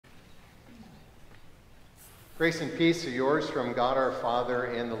Grace and peace are yours from God our Father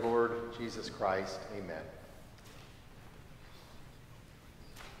and the Lord Jesus Christ. Amen.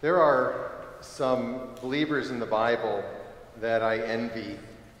 There are some believers in the Bible that I envy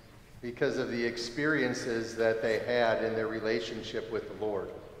because of the experiences that they had in their relationship with the Lord.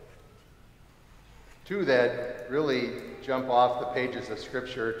 Two that really jump off the pages of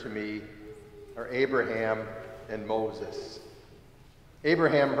Scripture to me are Abraham and Moses.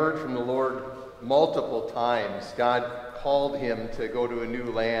 Abraham heard from the Lord multiple times. God called him to go to a new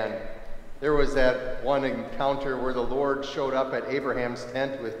land. There was that one encounter where the Lord showed up at Abraham's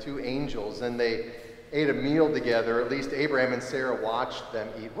tent with two angels, and they ate a meal together. At least Abraham and Sarah watched them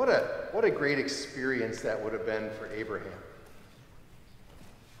eat. What a great experience that would have been for Abraham.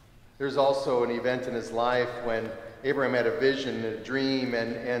 There's also an event in his life when Abraham had a vision and a dream,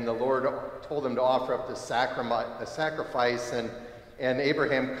 and the Lord told him to offer up the sacrifice, and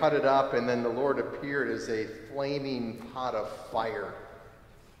Abraham cut it up, and then the Lord appeared as a flaming pot of fire.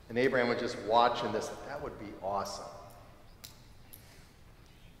 And Abraham was just watching this. That would be awesome.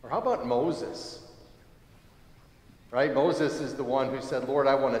 Or how about Moses? Right? Moses is the one who said, Lord,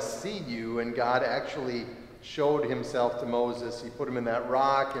 I want to see you. And God actually showed himself to Moses. He put him in that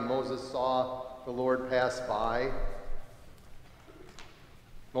rock, and Moses saw the Lord pass by.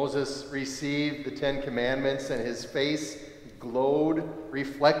 Moses received the Ten Commandments, and his face glowed,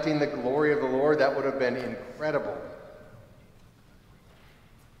 reflecting the glory of the Lord. That would have been incredible.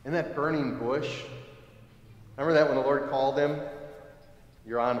 In that burning bush, remember that when the Lord called him?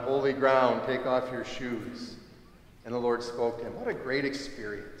 You're on holy ground, take off your shoes. And the Lord spoke to him. What a great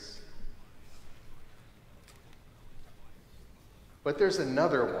experience. But there's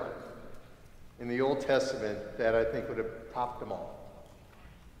another one in the Old Testament that I think would have topped them all.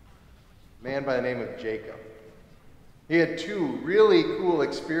 A man by the name of Jacob. He had two really cool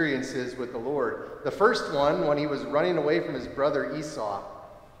experiences with the Lord. The first one, when he was running away from his brother Esau.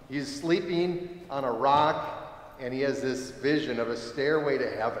 He's sleeping on a rock, and he has this vision of a stairway to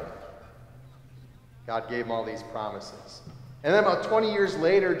heaven. God gave him all these promises. And then about 20 years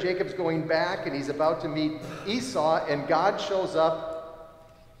later, Jacob's going back, and he's about to meet Esau, and God shows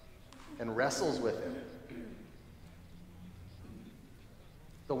up and wrestles with him.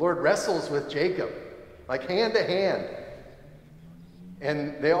 The Lord wrestles with Jacob, like hand to hand.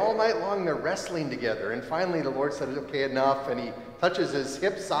 And all night long, they're wrestling together. And finally, the Lord said, okay, enough. And he touches his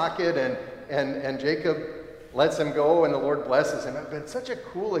hip socket, and Jacob lets him go, and the Lord blesses him. It's been such a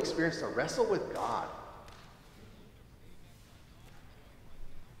cool experience to wrestle with God.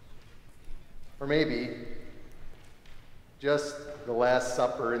 Or maybe just the Last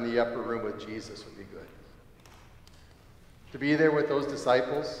Supper in the upper room with Jesus would be good. To be there with those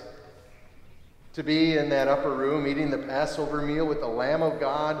disciples, to be in that upper room eating the Passover meal with the Lamb of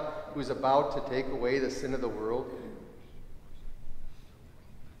God who's about to take away the sin of the world.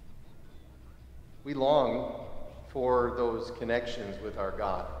 We long for those connections with our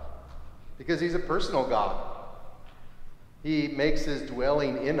God because he's a personal God. He makes his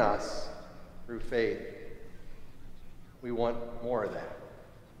dwelling in us through faith. We want more of that.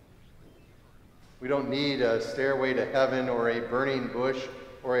 We don't need a stairway to heaven or a burning bush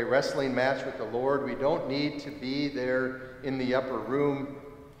or a wrestling match with the Lord. We don't need to be there in the upper room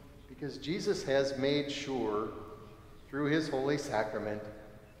because Jesus has made sure through his holy sacrament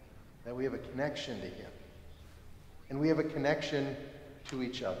that we have a connection to him. And we have a connection to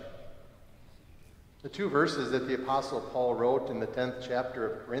each other. The two verses that the Apostle Paul wrote in the 10th chapter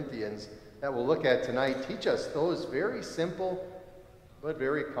of Corinthians that we'll look at tonight teach us those very simple but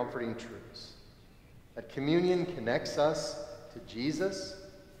very comforting truths. That communion connects us to Jesus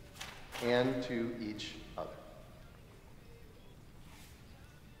and to each other.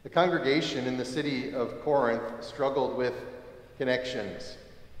 The congregation in the city of Corinth struggled with connections.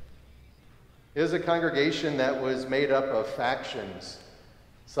 It was a congregation that was made up of factions.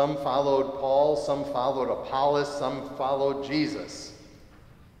 Some followed Paul, some followed Apollos, some followed Jesus.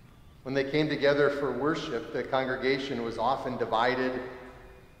 When they came together for worship, the congregation was often divided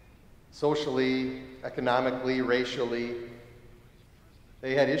socially, economically, racially.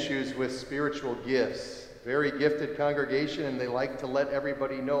 They had issues with spiritual gifts. Very gifted congregation, and they liked to let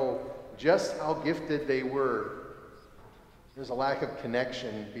everybody know just how gifted they were. There's a lack of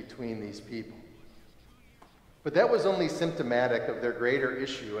connection between these people. But that was only symptomatic of their greater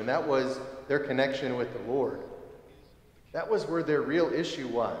issue, and that was their connection with the Lord. That was where their real issue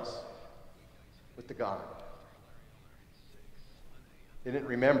was, with the God. They didn't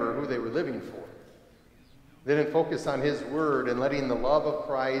remember who they were living for. They didn't focus on his word and letting the love of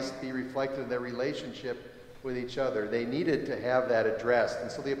Christ be reflected in their relationship with each other. They needed to have that addressed.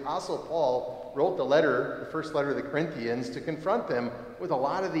 And so the Apostle Paul wrote the first letter to the Corinthians, to confront them with a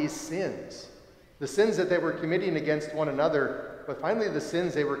lot of these sins. The sins that they were committing against one another, but finally the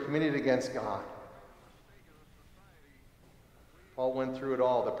sins they were committing against God. Paul went through it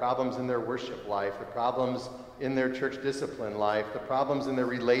all, the problems in their worship life, the problems in their church discipline life, the problems in their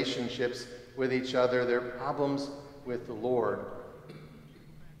relationships with each other, their problems with the Lord.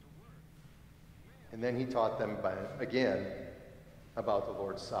 And then he taught them again about the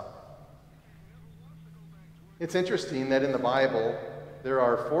Lord's Supper. It's interesting that in the Bible, there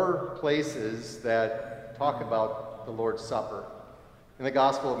are 4 places that talk about the Lord's Supper. In the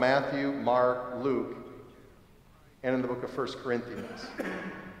Gospel of Matthew, Mark, Luke, and in the book of 1 Corinthians.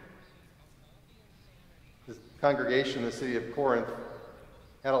 The congregation in the city of Corinth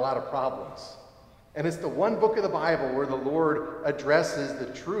had a lot of problems. And it's the one book of the Bible where the Lord addresses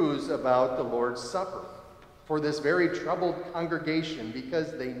the truths about the Lord's Supper for this very troubled congregation,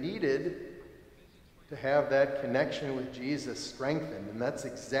 because they needed to have that connection with Jesus strengthened. And that's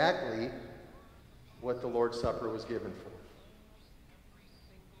exactly what the Lord's Supper was given for.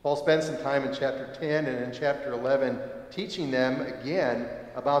 Paul spends some time in chapter 10 and in chapter 11 teaching them again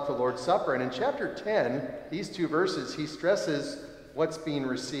about the Lord's Supper. And in chapter 10, these 2 verses, he stresses what's being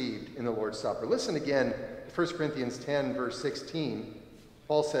received in the Lord's Supper. Listen again, 1 Corinthians 10, verse 16.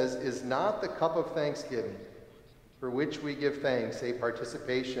 Paul says, "Is not the cup of thanksgiving, for which we give thanks, a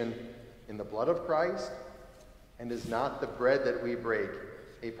participation in the blood of Christ? And is not the bread that we break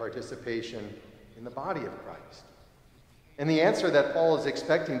a participation in the body of Christ?" And the answer that Paul is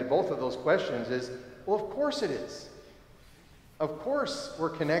expecting to both of those questions is, well, of course it is. Of course we're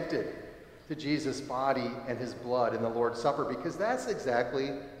connected to Jesus' body and his blood in the Lord's Supper, because that's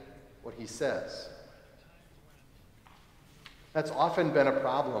exactly what he says. That's often been a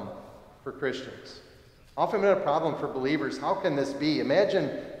problem for Christians. Often been a problem for believers. How can this be?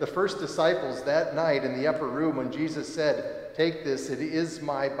 Imagine the first disciples that night in the upper room when Jesus said, "Take this, it is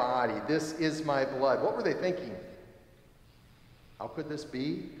my body, this is my blood." What were they thinking? How could this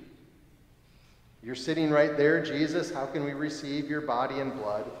be? You're sitting right there, Jesus. How can we receive your body and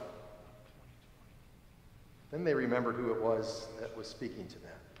blood? Then they remembered who it was that was speaking to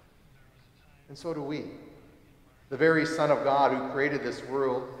them. And so do we. The very Son of God who created this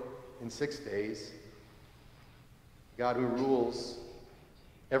world in 6 days, God who rules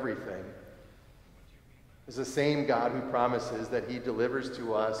everything, is the same God who promises that he delivers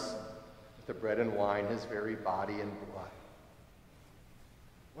to us the bread and wine, his very body and blood.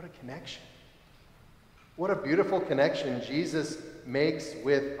 What a connection. What a beautiful connection Jesus makes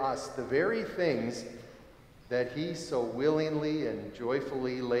with us. The very things that he so willingly and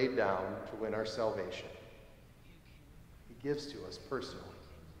joyfully laid down to win our salvation, he gives to us personally.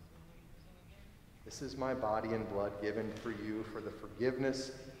 This is my body and blood given for you for the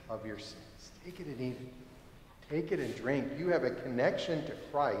forgiveness of your sins. Take it and eat it. Take it and drink. You have a connection to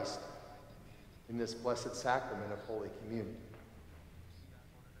Christ in this blessed sacrament of Holy Communion.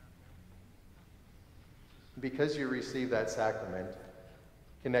 Because you receive that sacrament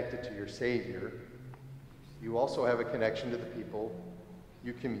connected to your Savior, you also have a connection to the people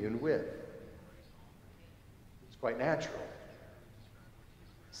you commune with. It's quite natural.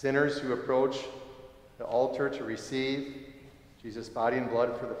 Sinners who approach the altar to receive Jesus' body and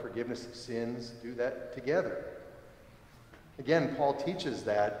blood for the forgiveness of sins do that together. Again, Paul teaches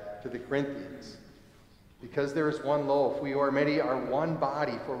that to the Corinthians. Because there is one loaf, we or many are one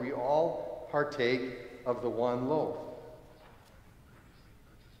body, for we all partake of the one loaf.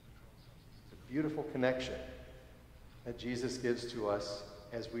 It's a beautiful connection that Jesus gives to us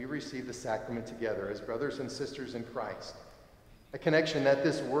as we receive the sacrament together as brothers and sisters in Christ. A connection that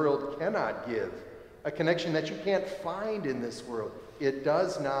this world cannot give. A connection that you can't find in this world. It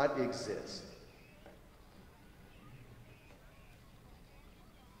does not exist.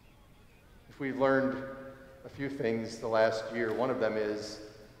 If we've learned a few things the last year, one of them is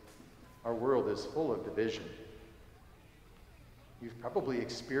our world is full of division. You've probably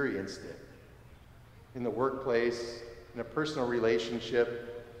experienced it in the workplace, in a personal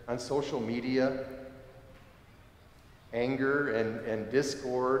relationship, on social media. Anger and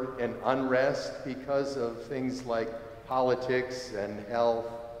discord and unrest because of things like politics and health,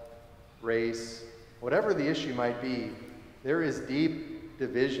 race, whatever the issue might be, there is deep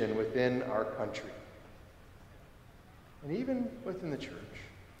division within our country. And even within the church.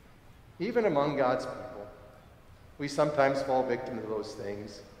 Even among God's people, we sometimes fall victim to those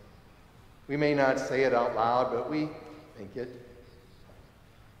things. We may not say it out loud, but we think it.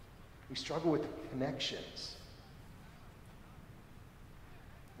 We struggle with connections.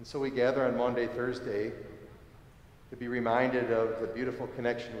 And so we gather on Maundy, Thursday to be reminded of the beautiful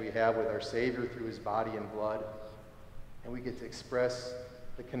connection we have with our Savior through his body and blood, and we get to express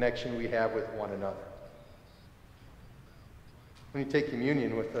the connection we have with one another. When you take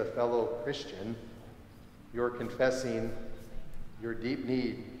communion with a fellow Christian, you're confessing your deep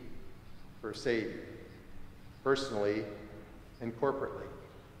need for a Savior, personally and corporately.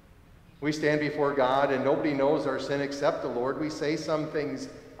 We stand before God, and nobody knows our sin except the Lord. We say some things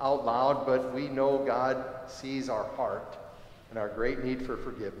out loud, but we know God sees our heart and our great need for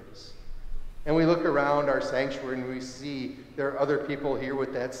forgiveness. And we look around our sanctuary and we see there are other people here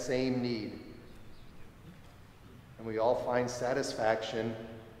with that same need. And we all find satisfaction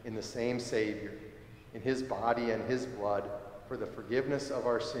in the same Savior, in his body and his blood for the forgiveness of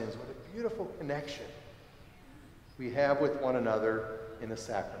our sins. What a beautiful connection we have with one another in the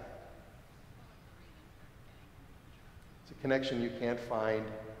sacrament. It's a connection you can't find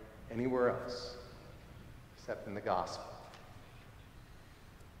anywhere else except in the gospel.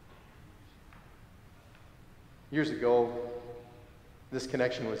 Years ago, this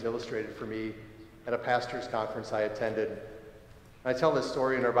connection was illustrated for me at a pastor's conference I attended. I tell this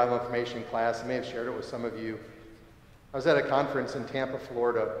story in our Bible information class. I may have shared it with some of you. I was at a conference in Tampa,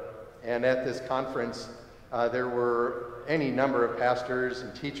 Florida, and at this conference, there were any number of pastors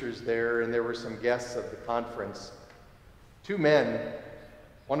and teachers there, and there were some guests of the conference. Two men,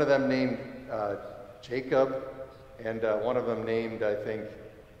 one of them named Jacob, and one of them named, I think,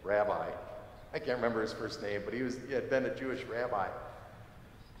 Rabbi. I can't remember his first name, but he had been a Jewish rabbi.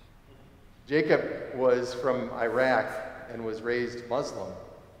 Jacob was from Iraq and was raised Muslim.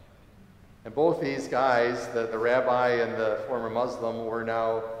 And both these guys, the rabbi and the former Muslim, were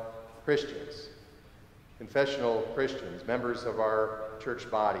now Christians, confessional Christians, members of our church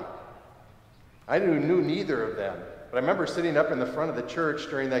body. I knew neither of them, but I remember sitting up in the front of the church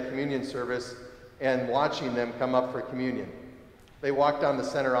during that communion service and watching them come up for communion. They walked down the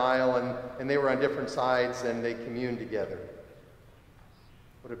center aisle, and they were on different sides, and they communed together.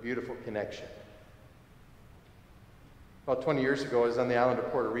 What a beautiful connection. About 20 years ago, I was on the island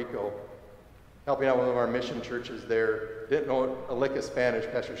of Puerto Rico, helping out one of our mission churches there. Didn't know a lick of Spanish.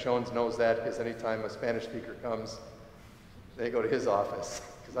 Pastor Shones knows that, because anytime a Spanish speaker comes, they go to his office,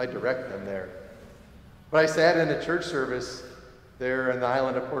 because I direct them there. But I sat in a church service there on the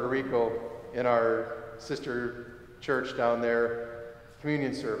island of Puerto Rico in our sister church down there,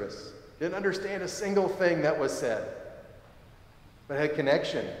 communion service. Didn't understand a single thing that was said, but had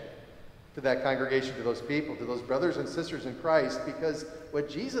connection to that congregation, to those people, to those brothers and sisters in Christ, because what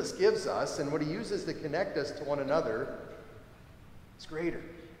Jesus gives us and what he uses to connect us to one another is greater.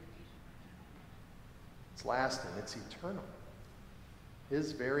 It's lasting. It's eternal.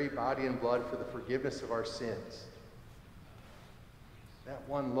 His very body and blood for the forgiveness of our sins. That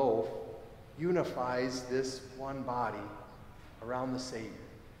one loaf unifies this one body around the Savior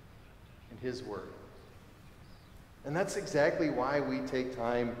and his word. And that's exactly why we take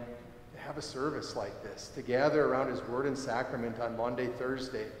time to have a service like this, to gather around his word and sacrament on Monday,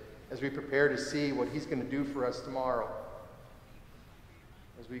 Thursday, as we prepare to see what he's going to do for us tomorrow,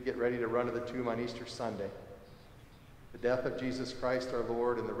 as we get ready to run to the tomb on Easter Sunday. The death of Jesus Christ our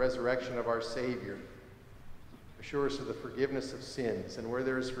Lord and the resurrection of our Savior assure us of the forgiveness of sins. And where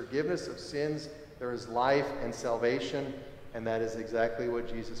there is forgiveness of sins, there is life and salvation, and that is exactly what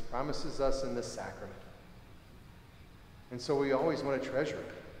Jesus promises us in this sacrament. And so we always want to treasure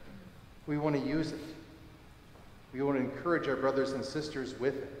it. We want to use it. We want to encourage our brothers and sisters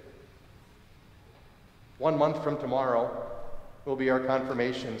with it. 1 month from tomorrow will be our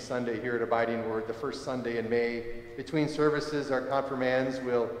confirmation Sunday here at Abiding Word, the first Sunday in May. Between services, our confirmands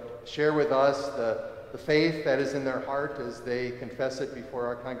will share with us the faith that is in their heart as they confess it before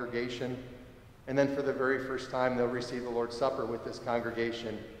our congregation. And then for the very first time, they'll receive the Lord's Supper with this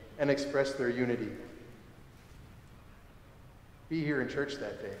congregation and express their unity. Be here in church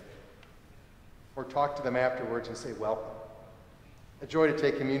that day. Or talk to them afterwards and say, welcome. A joy to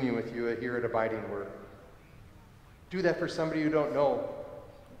take communion with you here at Abiding Word. Do that for somebody you don't know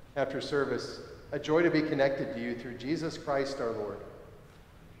after service. A joy to be connected to you through Jesus Christ our Lord.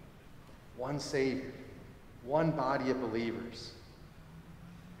 One Savior, one body of believers,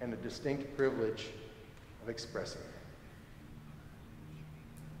 and a distinct privilege of expressing it.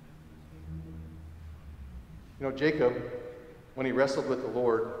 You know, Jacob, when he wrestled with the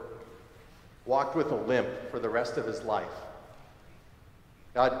Lord, walked with a limp for the rest of his life.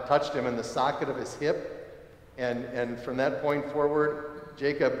 God touched him in the socket of his hip, and from that point forward,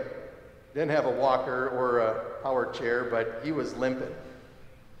 Jacob didn't have a walker or a power chair, but he was limping.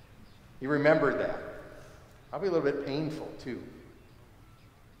 He remembered that. Probably a little bit painful, too.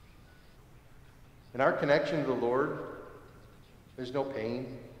 In our connection to the Lord, there's no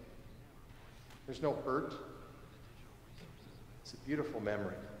pain. There's no hurt. It's a beautiful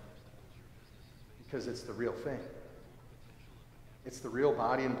memory because it's the real thing. It's the real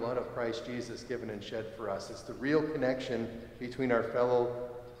body and blood of Christ Jesus given and shed for us. It's the real connection between our fellow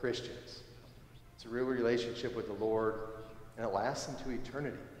Christians. It's a real relationship with the Lord, and it lasts into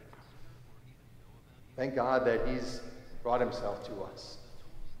eternity. Thank God that he's brought himself to us.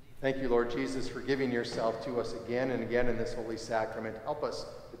 Thank you, Lord Jesus, for giving yourself to us again and again in this holy sacrament. Help us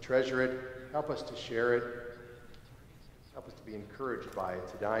to treasure it. Help us to share it. Help us to be encouraged by it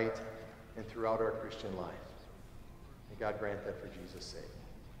tonight and throughout our Christian life. May God grant that for Jesus' sake.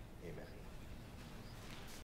 Amen.